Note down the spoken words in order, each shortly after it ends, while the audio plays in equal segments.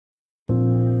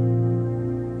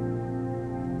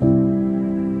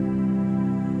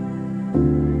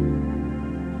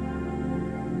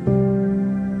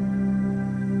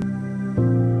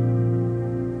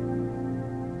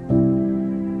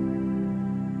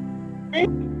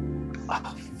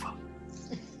Oh, fuck.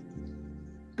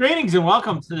 Greetings and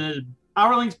welcome to the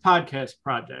Hourlings podcast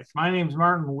project. My name is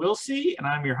Martin Wilsey and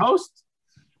I'm your host.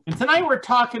 And tonight we're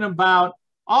talking about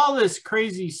all this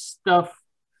crazy stuff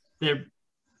that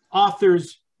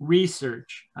authors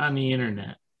research on the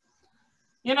internet.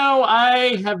 You know,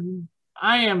 I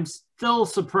am still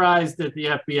surprised that the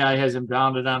FBI hasn't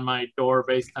pounded on my door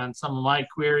based on some of my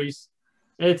queries.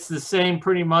 It's the same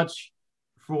pretty much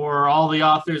for all the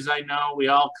authors I know. We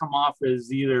all come off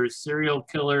as either serial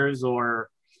killers or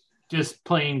just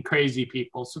plain crazy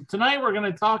people. So tonight we're going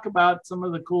to talk about some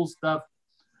of the cool stuff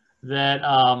that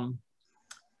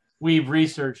we've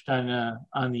researched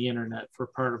on the internet for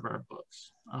part of our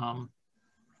books.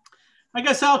 I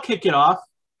guess I'll kick it off.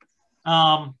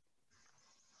 I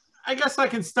guess I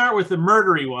can start with the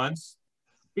murdery ones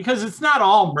because it's not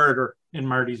all murder in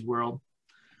Marty's world,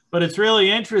 but it's really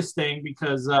interesting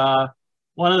because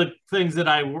one of the things that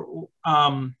I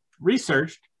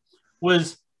researched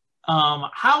was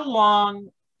how long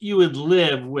you would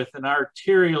live with an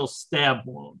arterial stab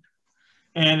wound.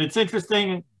 And it's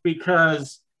interesting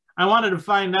because I wanted to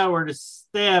find out where to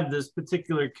stab this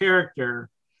particular character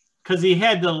because he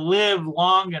had to live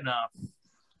long enough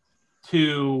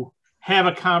to have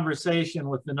a conversation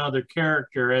with another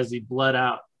character as he bled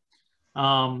out.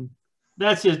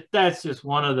 That's just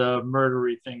one of the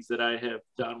murdery things that I have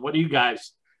done. What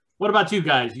about you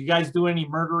guys? You guys do any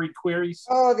murdery queries?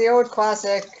 Oh, the old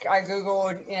classic. I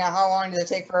Googled, how long does it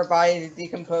take for a body to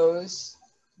decompose?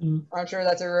 I'm sure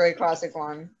that's a really classic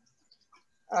one.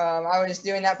 I was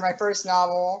doing that for my first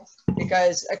novel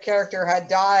because a character had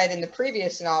died in the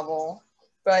previous novel,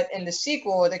 but in the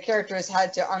sequel, the characters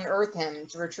had to unearth him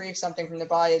to retrieve something from the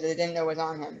body that they didn't know was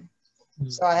on him.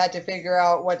 So I had to figure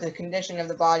out what the condition of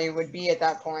the body would be at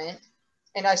that point.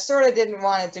 And I sort of didn't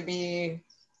want it to be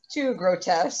too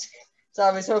grotesque. So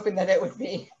I was hoping that it would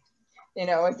be,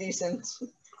 a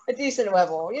decent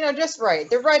level, just right,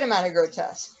 the right amount of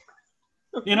grotesque.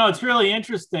 It's really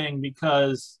interesting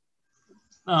because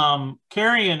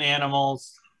carrion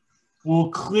animals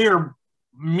will clear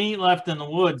meat left in the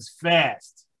woods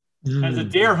fast. As a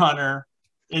deer hunter,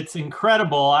 it's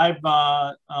incredible. I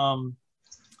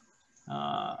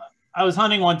was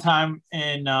hunting one time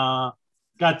and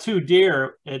got 2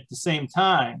 deer at the same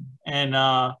time, and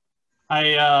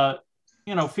I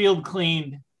field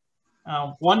cleaned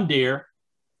 1 deer,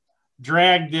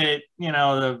 dragged it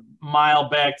the mile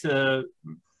back to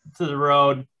the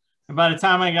road, and by the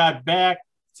time I got back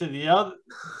to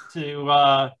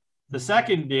the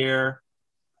second deer,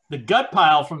 the gut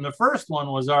pile from the first one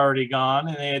was already gone,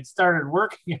 and they had started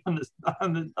working on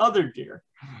the other deer.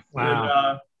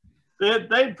 Wow. And,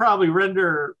 they'd probably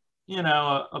render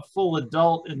a full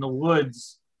adult in the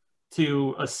woods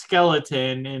to a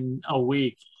skeleton in a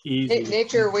week. Easy.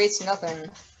 Nature wastes nothing.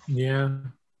 Yeah.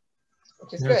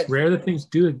 Which is good. It's rare that things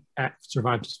do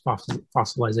survive just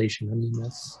fossilization. I mean,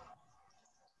 that's...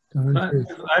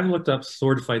 I've looked up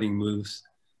sword fighting moves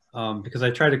because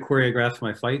I try to choreograph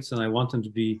my fights and I want them to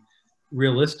be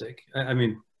realistic. I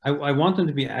want them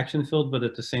to be action filled, but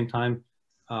at the same time,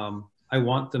 I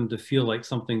want them to feel like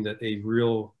something that a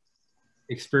real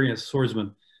experienced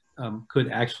swordsman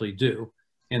could actually do.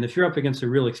 And if you're up against a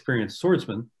real experienced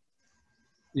swordsman,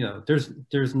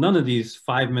 there's none of these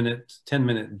 5-minute,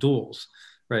 10-minute duels,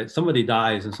 right? Somebody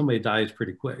dies and somebody dies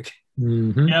pretty quick.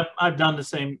 Mm-hmm. Yep, I've done the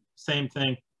same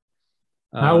thing.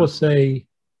 I will say,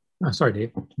 sorry,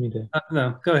 Dave.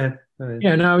 No, go ahead.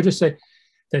 Yeah, no, I would just say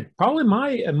that probably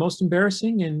my most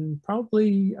embarrassing, and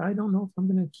probably I don't know if I'm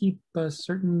going to keep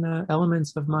certain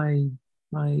elements of my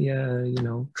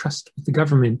trust with the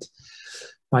government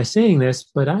by saying this,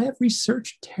 but I have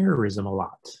researched terrorism a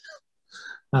lot,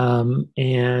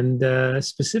 and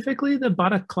specifically the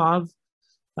Bataclan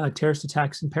terrorist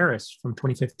attacks in Paris from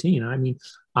 2015. I mean,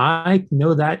 I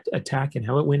know that attack and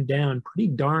how it went down pretty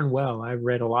darn well. I've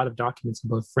read a lot of documents in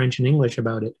both French and English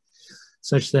about it,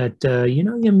 such that,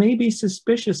 you may be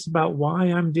suspicious about why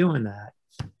I'm doing that.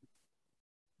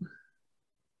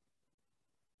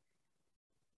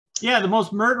 Yeah, the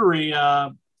most murdery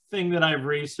thing that I've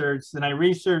researched, and I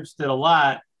researched it a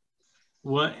lot,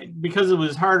 because it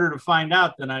was harder to find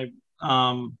out than I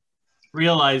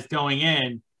realized going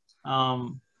in.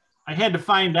 I had to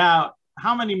find out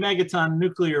how many megaton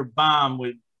nuclear bomb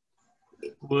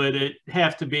would it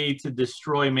have to be to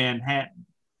destroy Manhattan,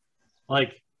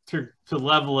 like to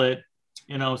level it,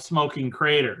 smoking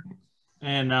crater,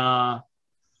 and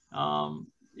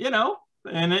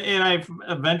and I've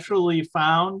eventually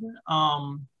found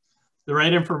the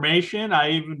right information.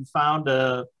 I even found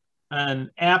a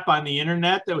an app on the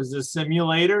internet that was a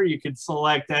simulator. You could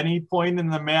select any point in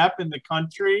the map in the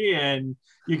country, and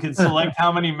you could select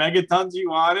how many megatons you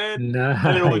wanted. Nice.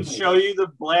 And it would show you the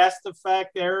blast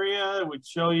effect area. It would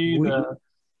show you the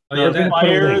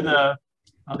fire, the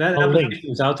that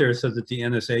application is out there so that the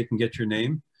NSA can get your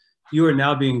name. You are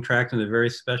now being tracked in a very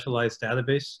specialized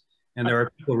database, and there are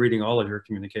people reading all of your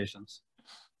communications.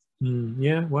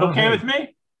 Yeah, well, okay with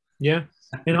me? Yeah,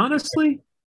 and honestly,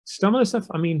 some of the stuff,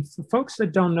 I mean, for folks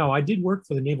that don't know, I did work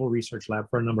for the Naval Research Lab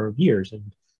for a number of years,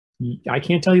 and I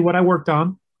can't tell you what I worked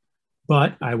on,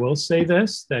 but I will say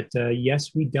this, that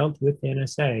yes, we dealt with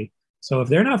NSA. So if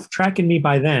they're not tracking me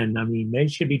by then, I mean, they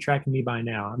should be tracking me by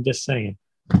now. I'm just saying.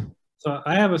 So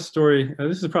I have a story.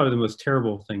 This is probably the most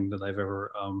terrible thing that I've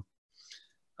ever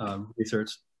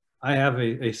researched. I have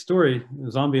a story,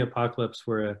 a zombie apocalypse,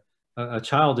 where a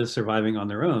child is surviving on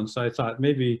their own. So I thought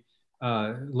maybe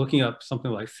looking up something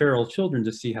like feral children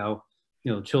to see how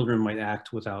children might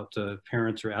act without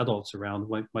parents or adults around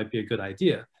might be a good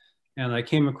idea. And I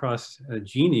came across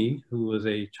Jeannie, who was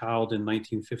a child in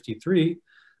 1953,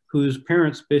 whose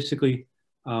parents basically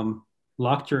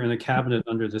locked her in a cabinet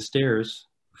under the stairs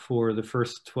for the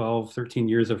first 12, 13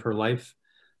 years of her life.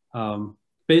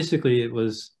 Basically, it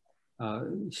was,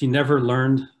 she never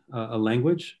learned a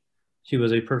language. She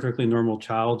was a perfectly normal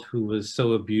child who was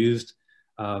so abused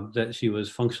that she was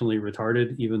functionally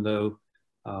retarded, even though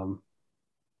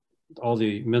all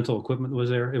the mental equipment was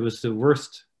there. It was the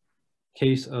worst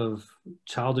case of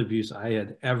child abuse I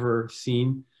had ever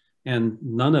seen, and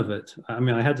none of it, I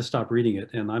mean, I had to stop reading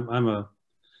it, and I'm a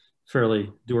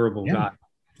fairly durable guy.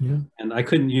 Yeah. And I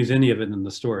couldn't use any of it in the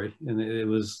story. And it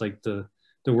was like the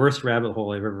worst rabbit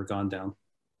hole I've ever gone down.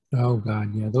 Oh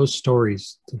God, yeah, those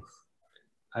stories.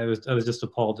 I was just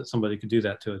appalled that somebody could do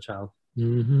that to a child.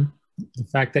 Mm-hmm. The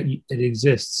fact that it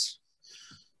exists.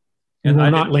 And we're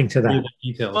not linked to that.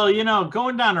 Well,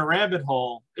 going down a rabbit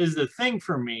hole is the thing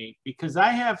for me, because I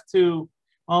have to,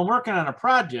 while I'm working on a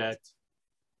project,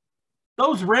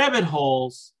 those rabbit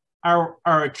holes are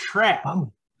a trap.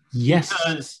 Oh, yes.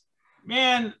 Because,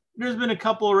 man, there's been a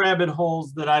couple of rabbit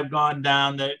holes that I've gone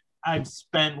down that I've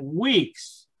spent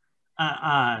weeks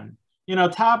on.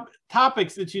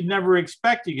 Topics that you'd never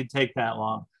expect you could take that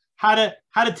long. How to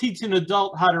teach an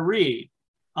adult how to read.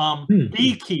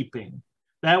 Beekeeping.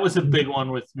 That was a big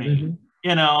one with me.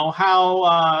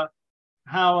 How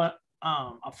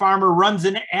a farmer runs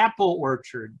an apple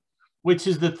orchard, which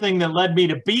is the thing that led me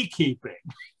to beekeeping.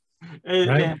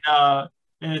 Right.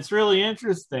 And it's really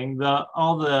interesting,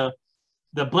 all the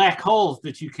black holes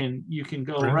that you can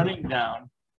go running down.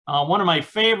 One of my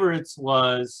favorites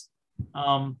was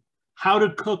how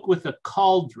to cook with a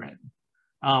cauldron.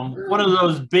 One of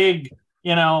those big,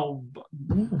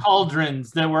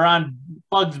 cauldrons that were on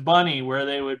Bugs Bunny, where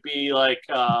they would be like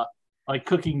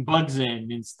cooking bugs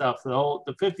in and stuff.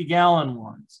 The 50-gallon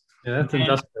ones. Yeah, that's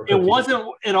industrial. It wasn't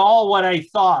at all what I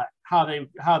thought how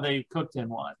they cooked in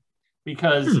one,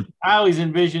 because I always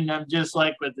envisioned them just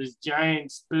like with this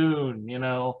giant spoon,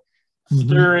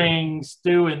 stirring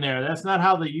stew in there. That's not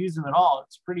how they use them at all.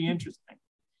 It's pretty interesting.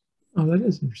 Oh, that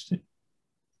is interesting.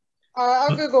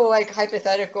 I'll Google like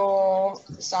hypothetical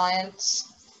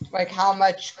science, like how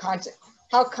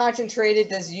concentrated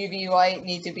does UV light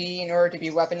need to be in order to be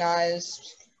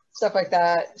weaponized, stuff like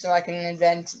that. So I can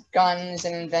invent guns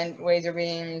and invent laser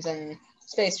beams and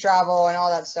space travel and all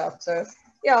that stuff. So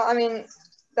yeah, I mean,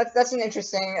 that's definitely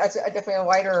a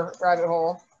lighter rabbit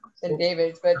hole than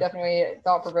David's, but definitely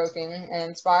thought provoking and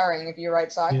inspiring if you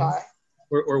write sci-fi. Yeah.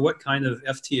 Or what kind of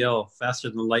FTL, faster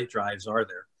than light drives, are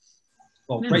there?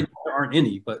 Well, right now there aren't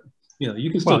any, but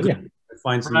you can still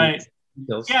find some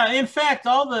details. Yeah, in fact,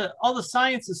 all the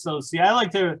science associated, I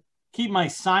like to keep my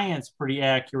science pretty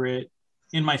accurate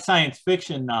in my science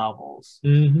fiction novels.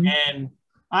 And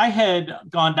I had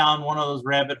gone down one of those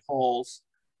rabbit holes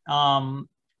to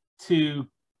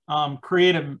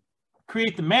create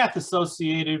the math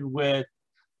associated with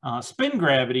spin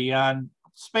gravity on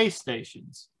space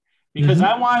stations, because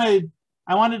I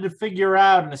wanted to figure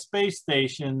out in a space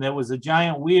station that was a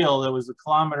giant wheel that was 1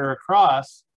 kilometer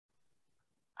across,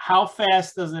 how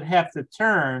fast does it have to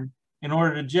turn in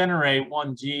order to generate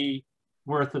 1 G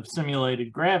worth of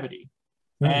simulated gravity?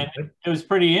 And it was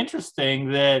pretty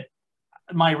interesting that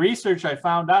my research, I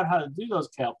found out how to do those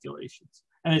calculations,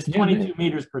 and it's 22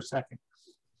 meters per second.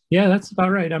 Yeah, that's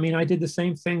about right. I mean, I did the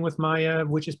same thing with my,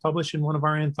 which is published in one of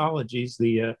our anthologies,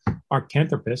 the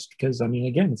Arcanthropist, because I mean,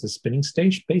 again, it's a spinning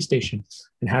space station,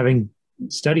 and having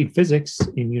studied physics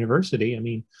in university, I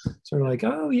mean, sort of like,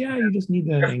 oh yeah, you just need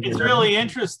the angle. It's really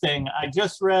interesting. I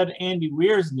just read Andy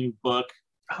Weir's new book,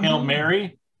 Hail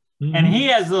Mary. And he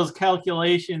has those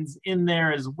calculations in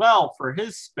there as well for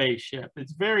his spaceship.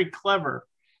 It's very clever,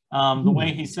 the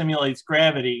way he simulates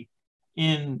gravity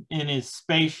in his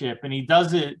spaceship. And he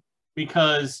does it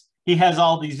because he has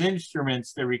all these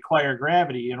instruments that require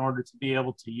gravity in order to be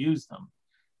able to use them.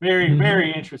 Very,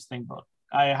 very interesting book.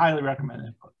 I highly recommend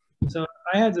that book. So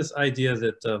I had this idea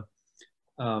that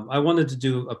I wanted to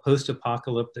do a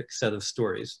post-apocalyptic set of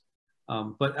stories.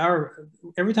 But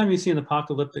every time you see an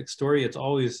apocalyptic story, it's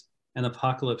always an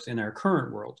apocalypse in our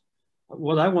current world.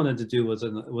 What I wanted to do was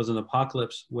an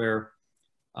apocalypse where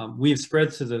we've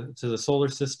spread to the solar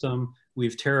system,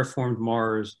 we've terraformed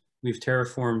Mars, we've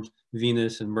terraformed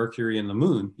Venus and Mercury and the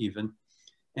moon even,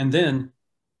 and then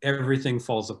everything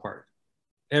falls apart.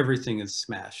 Everything is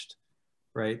smashed,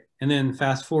 right? And then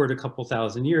fast forward a couple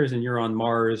thousand years and you're on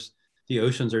Mars, the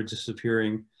oceans are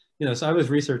disappearing. You know, so I was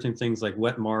researching things like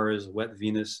wet Mars, wet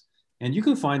Venus, and you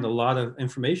can find a lot of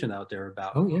information out there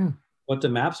about what the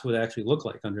maps would actually look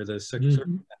like under those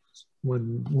circumstances.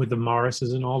 With the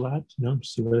Marises and all that, you know,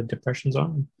 see where the depressions are.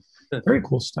 Very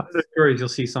cool stuff. The stories you'll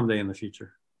see someday in the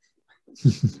future.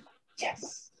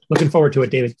 Yes, looking forward to it,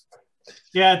 David.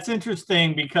 Yeah, it's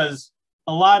interesting because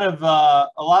a lot of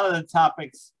the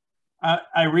topics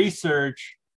I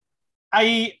research,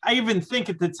 I even think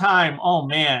at the time, oh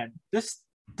man, this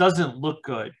doesn't look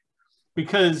good,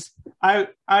 because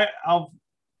I'll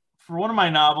for one of my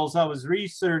novels, I was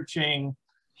researching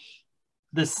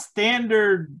the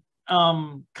standard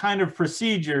kind of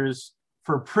procedures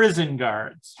for prison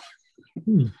guards.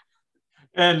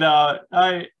 And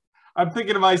I'm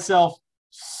thinking to myself,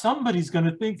 somebody's going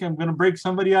to think I'm going to break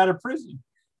somebody out of prison.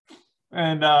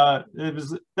 And it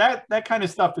was that kind of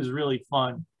stuff is really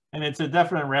fun. And it's a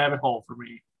definite rabbit hole for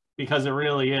me because it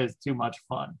really is too much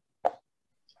fun.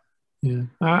 Yeah,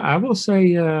 I will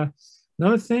say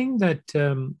another thing that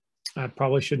I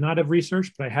probably should not have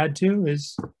researched, but I had to,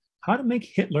 is how to make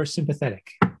Hitler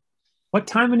sympathetic. What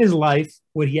time in his life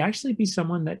would he actually be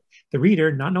someone that the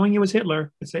reader, not knowing it was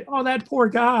Hitler, would say, oh, that poor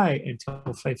guy, until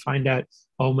they find out,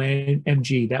 oh man,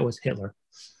 MG, that was Hitler.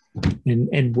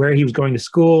 And where he was going to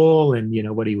school and, you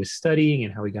know, what he was studying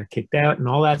and how he got kicked out and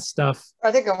all that stuff.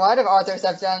 I think a lot of authors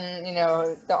have done, you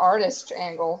know, the artist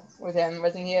angle with him.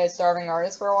 Wasn't he a starving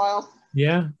artist for a while?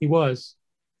 Yeah, he was.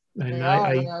 And No,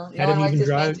 I had him even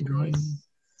drawing.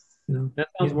 You know, that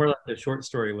sounds more like a short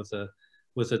story with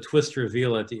a twist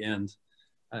reveal at the end,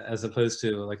 as opposed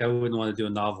to, like, I wouldn't want to do a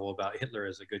novel about Hitler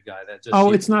as a good guy. That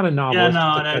just it's not a novel. Yeah,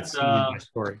 no, that's my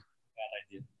story.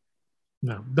 Bad idea.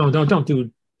 No, don't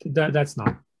do that. That's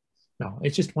not. No,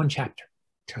 it's just one chapter.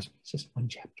 Trust me, it's just one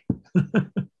chapter.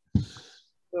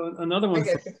 So another one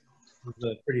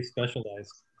was pretty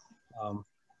specialized.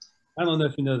 I don't know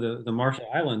if you know the Marshall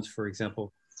Islands, for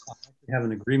example, have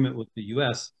an agreement with the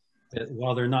U.S. that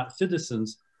while they're not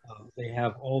citizens, they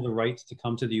have all the rights to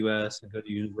come to the U.S. and go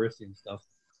to university and stuff,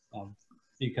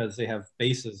 because they have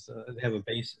bases. They have a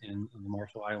base in the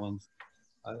Marshall Islands,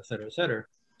 et cetera, et cetera.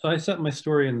 So I set my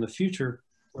story in the future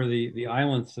where the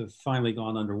islands have finally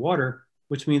gone underwater,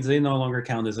 which means they no longer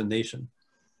count as a nation.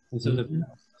 And so the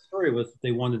story was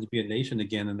they wanted to be a nation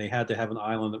again, and they had to have an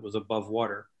island that was above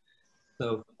water.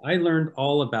 So I learned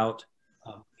all about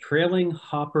trailing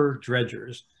hopper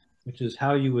dredgers, which is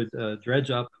how you would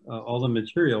dredge up all the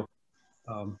material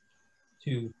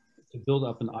to build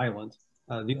up an island.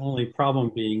 The only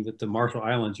problem being that the Marshall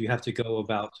Islands, you have to go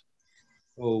about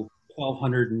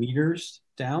 1,200 meters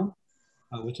down,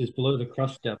 which is below the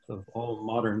crust depth of all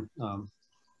modern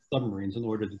submarines in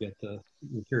order to get the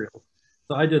material.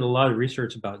 So I did a lot of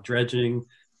research about dredging,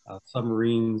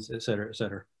 submarines, et cetera, et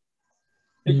cetera.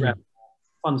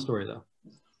 Fun story, though.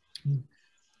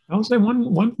 I'll say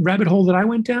one rabbit hole that I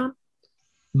went down,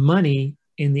 money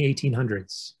in the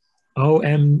 1800s.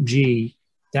 OMG,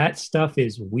 that stuff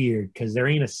is weird because there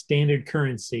ain't a standard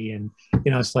currency. And,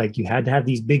 you know, it's like you had to have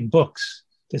these big books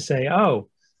to say, oh,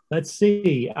 let's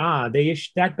see.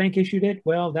 That bank issued it.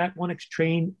 Well, that one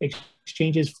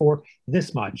exchanges for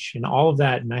this much and all of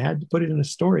that. And I had to put it in a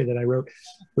story that I wrote,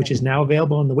 which is now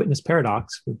available in the Witness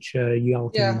Paradox, which you all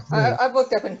can. Yeah, I've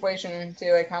looked up inflation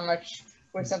too, like how much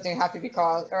would something have to be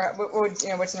cost, or what would, you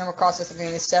know, what's the normal cost of something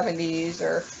in the 70s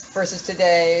or versus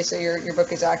today, so your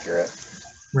book is accurate.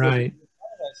 Right.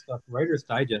 That stuff, Writer's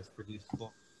Digest produced a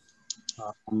book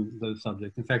on those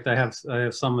subjects. In fact, I have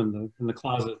some in the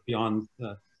closet beyond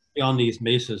these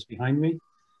mesas behind me.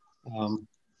 You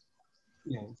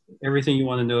know, everything you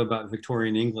want to know about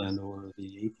Victorian England or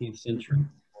the 18th century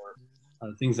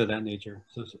or things of that nature.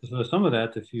 So some of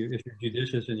that, if you're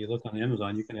judicious and you look on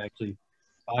Amazon, you can actually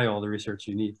buy all the research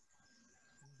you need.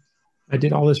 I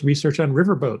did all this research on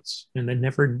riverboats and then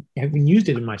never even used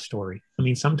it in my story. I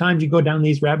mean, sometimes you go down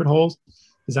these rabbit holes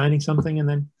designing something and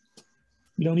then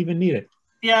you don't even need it.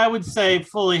 Yeah, I would say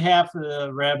fully half of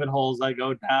the rabbit holes I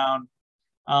go down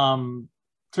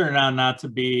turn out not to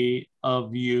be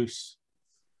of use.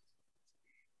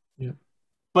 Yeah.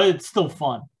 But it's still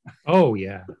fun. Oh,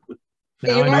 yeah.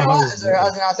 Yeah, you learn a lot as an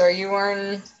author. You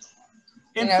learn,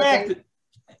 in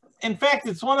fact,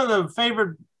 it's one of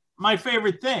my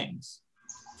favorite things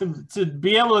to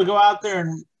be able to go out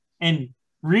there and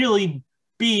really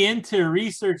be into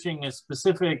researching a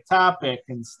specific topic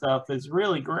and stuff is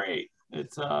really great.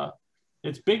 It's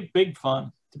big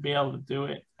fun to be able to do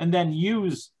it and then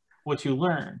use what you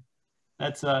learn.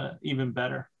 That's even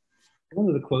better. One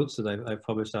of the quotes that I've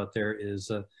published out there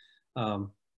is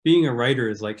being a writer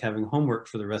is like having homework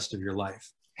for the rest of your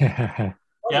life. Yeah,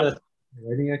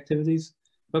 writing activities,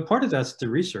 but part of that's the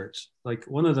research. Like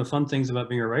one of the fun things about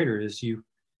being a writer is you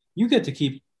get to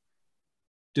keep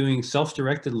doing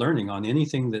self-directed learning on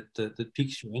anything that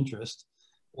piques your interest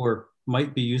or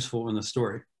might be useful in a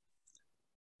story.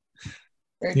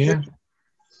 Yeah.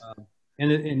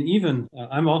 And even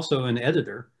I'm also an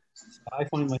editor. So I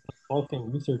find myself also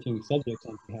researching subjects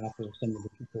on behalf of some of the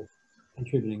people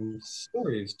contributing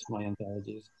stories to my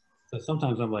anthologies. So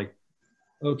sometimes I'm like,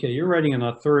 okay, you're writing an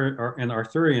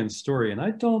Arthurian story, and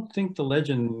I don't think the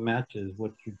legend matches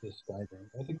what you're describing.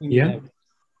 I think we need to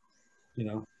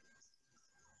have,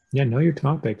 Yeah, know your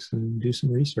topics and do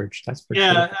some research. That's for sure.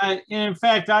 Yeah, in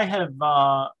fact, I have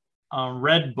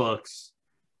read books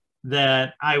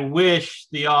that I wish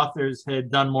the authors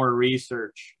had done more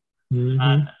research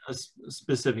on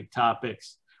specific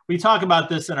topics. We talk about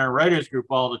this in our writers group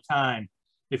all the time.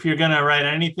 If you're going to write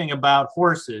anything about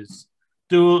horses,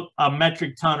 do a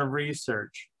metric ton of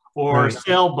research, or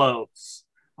sailboats,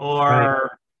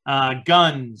 or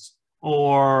guns,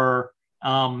 or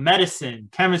medicine,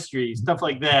 chemistry, stuff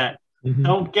like that.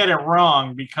 Don't get it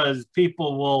wrong, because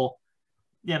people will,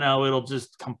 it'll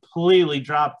just completely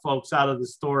drop folks out of the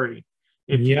story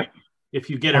if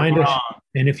you get it wrong.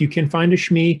 And if you can find a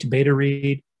SME to beta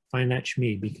read, find that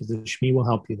SME, because the SME will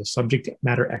help you, the subject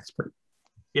matter expert.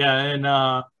 Yeah,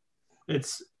 and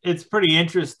it's pretty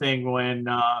interesting when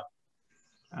I'll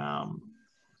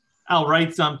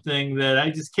write something that I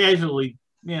just casually,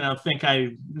 think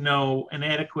I know an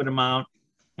adequate amount,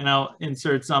 and I'll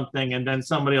insert something, and then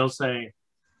somebody will say,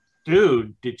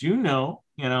 "Dude, did you know?"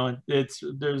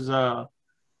 There's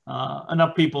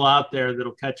enough people out there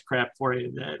that'll catch crap for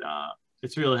you that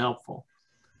it's really helpful.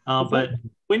 But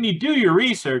when you do your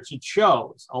research, it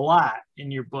shows a lot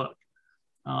in your book.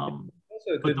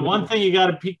 But the one thing you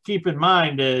got to keep in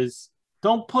mind is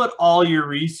don't put all your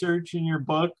research in your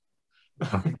book,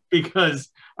 because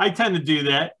I tend to do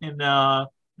that, and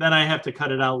then I have to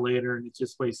cut it out later, and it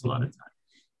just wastes a lot of time.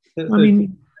 I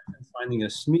mean, finding a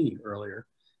SME earlier,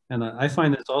 and I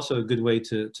find it's also a good way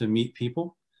to meet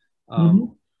people,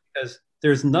 because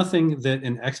there's nothing that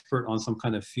an expert on some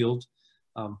kind of field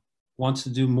wants to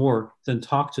do more than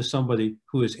talk to somebody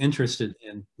who is interested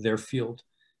in their field.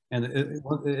 And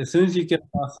as soon as you get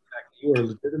across the fact that you are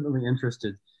legitimately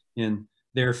interested in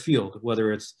their field,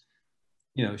 whether it's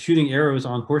shooting arrows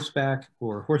on horseback,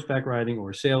 or horseback riding,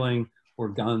 or sailing, or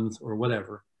guns, or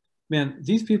whatever, man,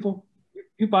 these people,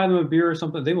 you buy them a beer or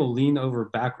something, they will lean over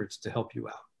backwards to help you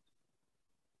out.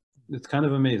 It's kind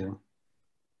of amazing.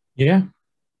 Yeah.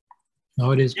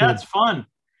 No, it is. Yeah, good. It's fun.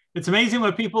 It's amazing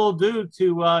what people do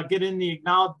to get in the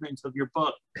acknowledgments of your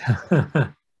book.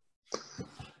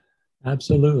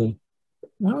 Absolutely.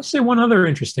 I'll say one other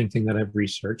interesting thing that I've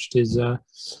researched is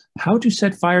how to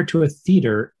set fire to a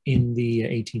theater in the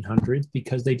 1800s,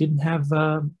 because they didn't have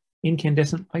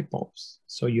incandescent light bulbs.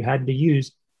 So you had to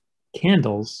use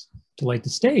candles to light the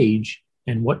stage.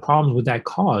 And what problems would that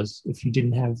cause if you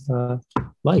didn't have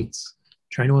lights?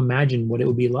 Trying to imagine what it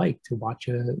would be like to watch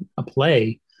a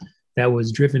play that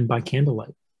was driven by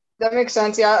candlelight. That makes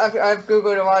sense. Yeah, I've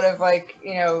Googled a lot of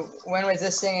when was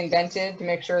this thing invented, to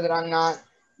make sure that I'm not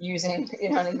using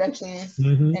an invention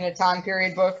in a time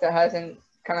period book that hasn't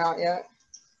come out yet.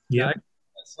 Yeah, I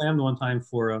slammed one time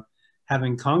for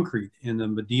having concrete in a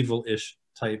medieval-ish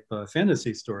type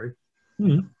fantasy story.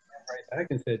 Right back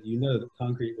and said, that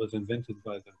concrete was invented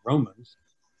by the Romans.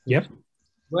 Yep.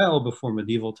 Well before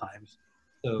medieval times.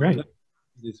 So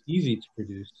it's easy to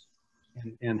produce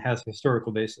and has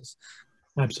historical basis.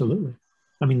 Absolutely.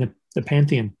 I mean, the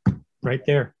Pantheon, right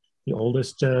there, the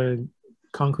oldest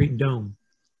concrete dome,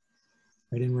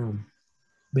 right in Rome.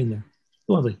 Been there.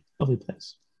 Lovely, lovely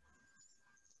place.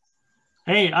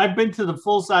 Hey, I've been to the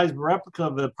full-size replica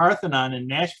of the Parthenon in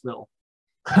Nashville.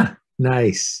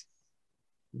 Nice.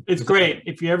 It's great.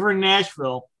 If you're ever in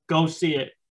Nashville, go see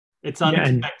it. It's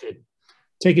unexpected. Yeah,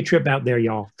 take a trip out there,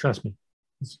 y'all. Trust me.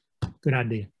 It's a good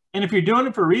idea. And if you're doing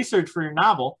it for research for your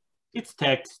novel, it's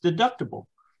tax deductible.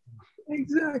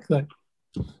 Exactly.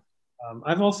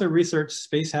 I've also researched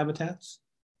space habitats.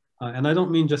 And I don't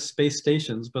mean just space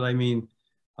stations, but I mean,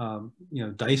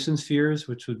 Dyson spheres,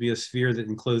 which would be a sphere that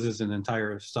encloses an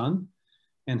entire sun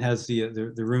and has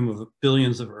the room of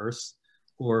billions of Earths,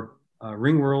 or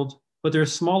ring world. But there are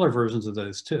smaller versions of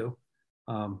those too.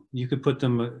 You could put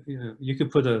them, you could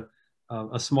put a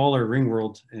smaller ring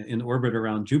world in orbit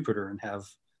around Jupiter and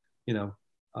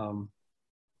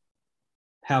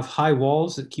have high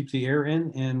walls that keep the air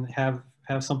in, and have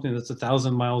something that's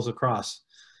 1,000 miles across.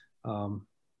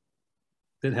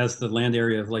 That has the land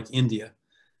area of like India.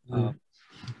 Something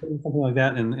like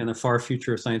that in a far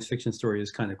future science fiction story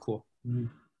is kind of cool.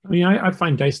 I mean, I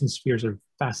find Dyson spheres a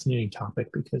fascinating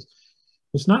topic because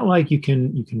it's not like you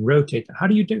can rotate them. How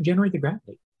do you generate the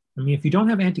gravity? I mean, if you don't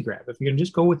have anti-grav, if you're going to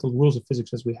just go with the rules of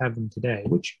physics as we have them today,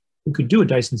 which we could do a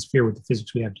Dyson sphere with the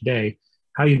physics we have today,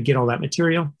 how you get all that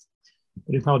material,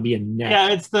 it'd probably be a net. Yeah,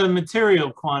 it's the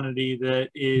material quantity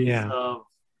that is of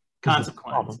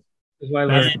consequence.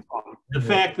 The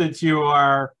fact that you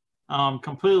are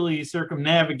completely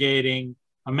circumnavigating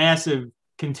a massive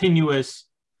continuous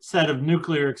set of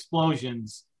nuclear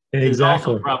explosions is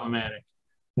also problematic.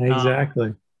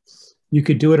 Exactly. You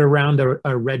could do it around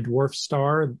a red dwarf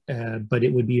star, but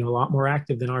it would be a lot more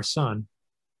active than our sun,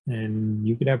 and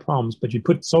you could have problems. But you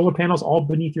put solar panels all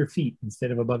beneath your feet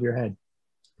instead of above your head.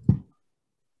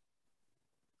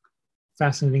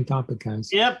 Fascinating topic,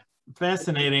 guys. Yep,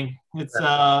 fascinating. It's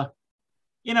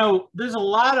there's a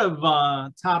lot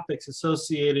of topics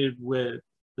associated with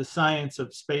the science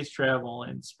of space travel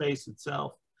and space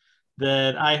itself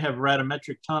that I have read a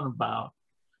metric ton about,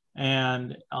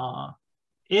 and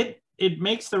it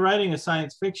makes the writing of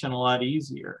science fiction a lot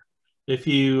easier if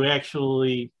you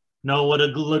actually know what a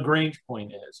Lagrange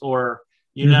point is, or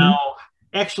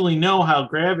actually know how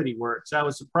gravity works. I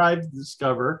was surprised to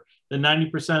discover that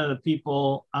 90% of the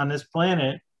people on this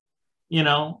planet,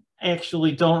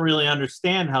 actually don't really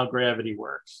understand how gravity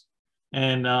works,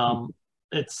 and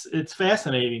it's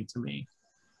fascinating to me.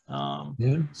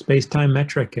 Space-time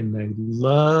metric and the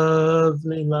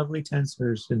lovely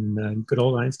tensors in good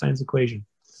old Einstein's equation.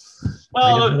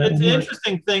 Well, the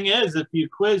interesting thing is, if you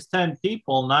quiz 10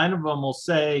 people, 9 of them will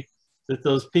say that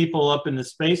those people up in the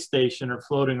space station are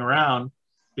floating around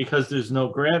because there's no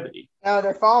gravity. No,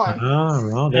 they're falling. Oh,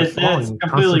 well, they're falling.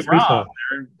 That's completely wrong.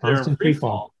 They're in free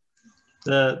fall.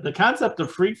 fall. The concept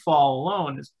of free fall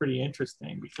alone is pretty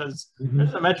interesting because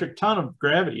there's a metric ton of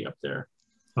gravity up there.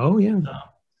 Oh, yeah.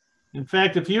 In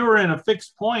fact, if you were in a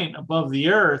fixed point above the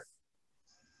Earth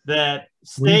that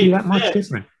stayed stayed that much fixed,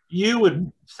 different, you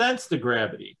would sense the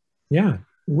gravity. Yeah, it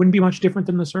wouldn't be much different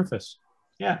than the surface.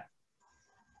 Yeah.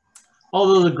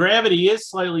 Although the gravity is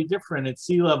slightly different at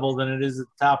sea level than it is at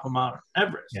the top of Mount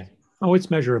Everest. Yeah. Oh, it's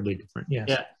measurably different. Yes.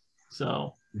 Yeah.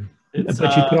 So,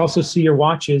 but you could also see your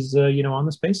watches, on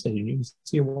the space station. You can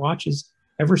see your watches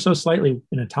ever so slightly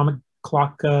in atomic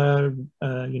clock,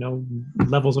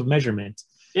 levels of measurement.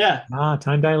 Yeah.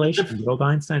 Time dilation. Good old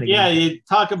Einstein again. Yeah, you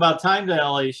talk about time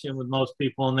dilation with most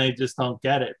people, and they just don't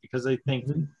get it because they think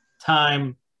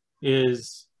time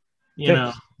is,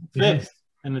 fixed,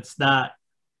 and it's not.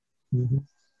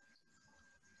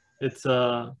 It's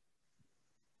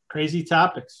crazy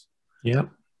topics. Yep.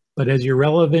 But as your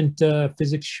relevant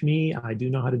physics shmee, I do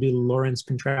know how to do Lorentz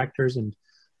contractors, and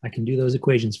I can do those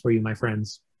equations for you, my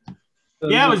friends.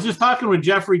 Yeah, I was just talking with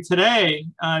Jeffrey today.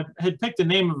 I had picked the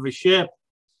name of a ship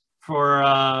for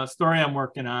a story I'm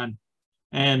working on,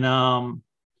 and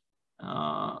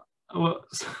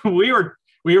we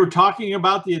were talking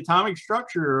about the atomic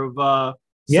structure of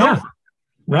silver,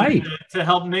 right, to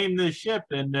help name this ship,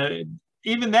 and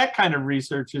even that kind of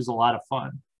research is a lot of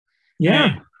fun.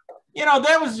 Yeah, and,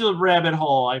 that was a rabbit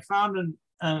hole. I found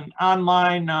an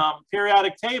online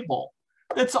periodic table.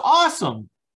 It's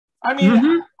awesome. I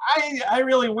mean, I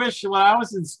really wish when I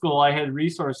was in school I had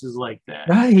resources like that.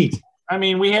 Right. I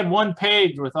mean, we had one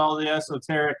page with all the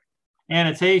esoteric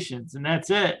annotations, and that's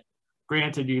it.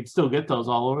 Granted, you could still get those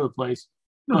all over the place.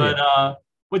 But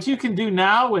what you can do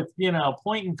now with,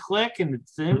 point and click, and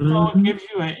its info gives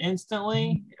you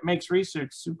instantly, it makes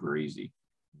research super easy.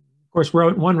 Of course,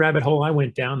 one rabbit hole I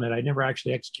went down that I never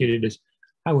actually executed is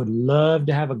I would love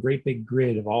to have a great big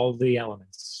grid of all the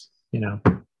elements,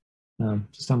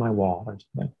 just on my wall.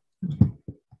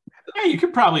 Yeah, you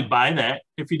could probably buy that.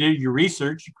 If you did your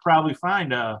research, you could probably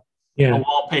find a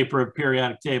wallpaper of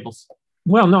periodic tables.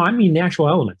 Well, no, I mean the actual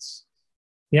elements.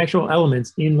 The actual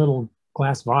elements in little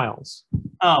glass vials.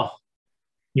 Oh,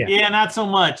 Yeah. yeah, not so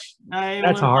much. I That's a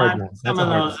wouldn't hard want one. some That's a of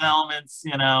hard those one. elements,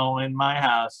 you know, in my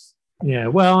house. Yeah.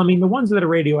 Well, I mean, the ones that are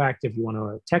radioactive, you want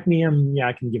to technium. Yeah,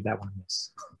 I can give that one a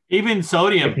miss. Even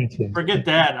sodium, Technetium. forget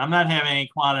that. I'm not having any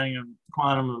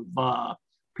quantum of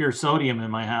pure sodium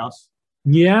in my house.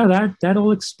 Yeah,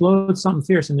 that'll explode something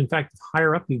fierce. And in fact, the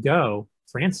higher up you go,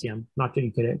 francium, not that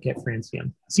you could get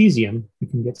francium, cesium, you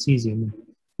can get cesium.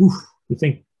 Oof, you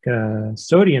think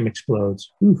sodium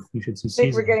explodes. Oof, you should see I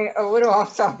think we're cesium. getting a little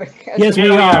off topic. Yes, we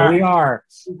are. We are.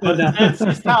 That's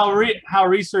just how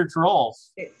research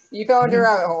rolls. You fell into a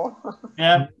rabbit hole.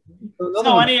 Yeah.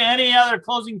 So, any other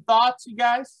closing thoughts, you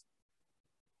guys?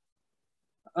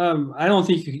 I don't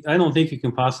think you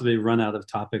can possibly run out of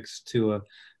topics to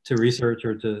research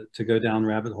or to go down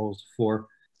rabbit holes for.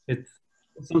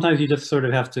 Sometimes you just sort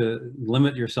of have to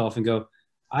limit yourself and go,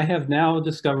 I have now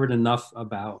discovered enough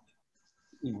about,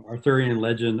 you know, Arthurian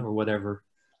legend or whatever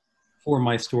for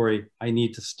my story. I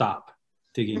need to stop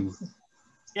digging.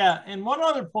 Yeah, and one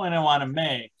other point I want to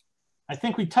make, I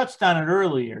think we touched on it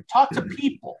earlier. Talk to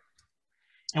people.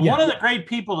 And one of the great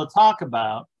people to talk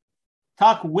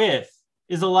with,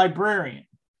 is a librarian.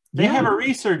 They have a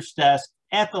research desk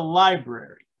at the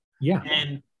library. Yeah.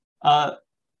 And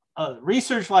a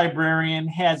research librarian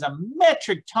has a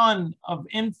metric ton of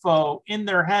info in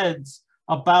their heads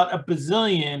about a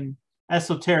bazillion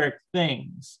esoteric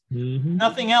things. Mm-hmm.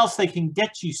 Nothing else they can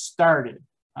get you started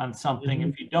on something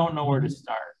if you don't know where to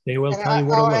start. They will And tell you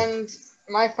where to look. And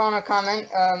my final comment,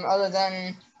 other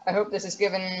than I hope this has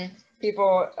given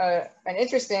people an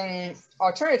interesting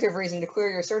alternative reason to clear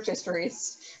your search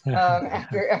histories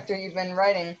after you've been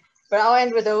writing. But I'll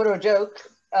end with a little joke.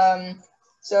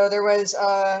 So there was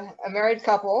a married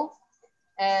couple,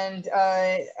 and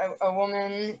a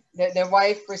woman, the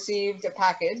wife received a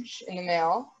package in the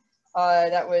mail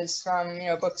that was from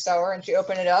a bookseller, and she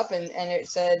opened it up, and it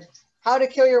said, "How to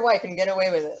kill your wife and get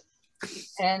away with it."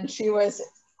 And she was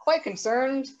quite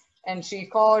concerned, and she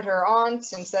called her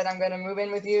aunt and said, "I'm going to move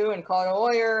in with you," and called a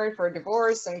lawyer for a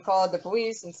divorce, and called the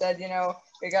police and said,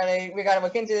 we gotta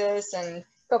look into this. And a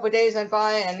couple of days went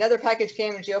by, and another package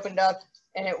came, and she opened up,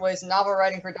 and it was novel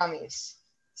writing for dummies.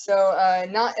 So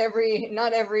not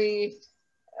every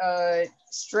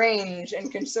strange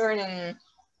and concerning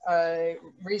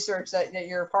research that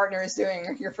your partner is doing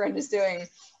or your friend is doing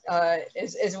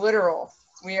is literal.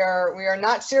 We are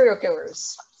not serial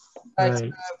killers, but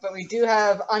but we do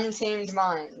have untamed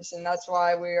minds, and that's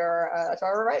why we're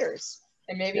writers,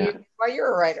 and maybe why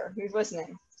you're a writer who's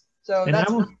listening. So and that's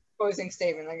my closing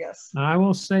statement, I guess. I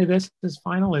will say this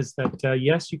final is that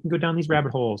yes, you can go down these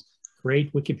rabbit holes.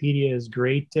 Great Wikipedias,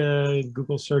 great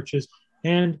Google searches,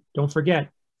 and don't forget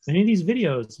any of these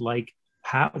videos like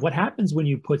what happens when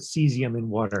you put cesium in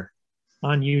water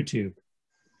on YouTube.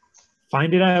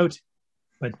 Find it out,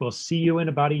 but we'll see you in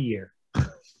about a year.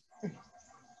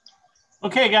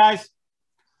 Okay, guys,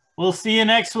 we'll see you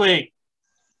next week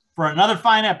for another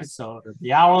fine episode of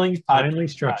the Hourlings podcast. Finely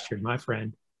structured, my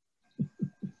friend.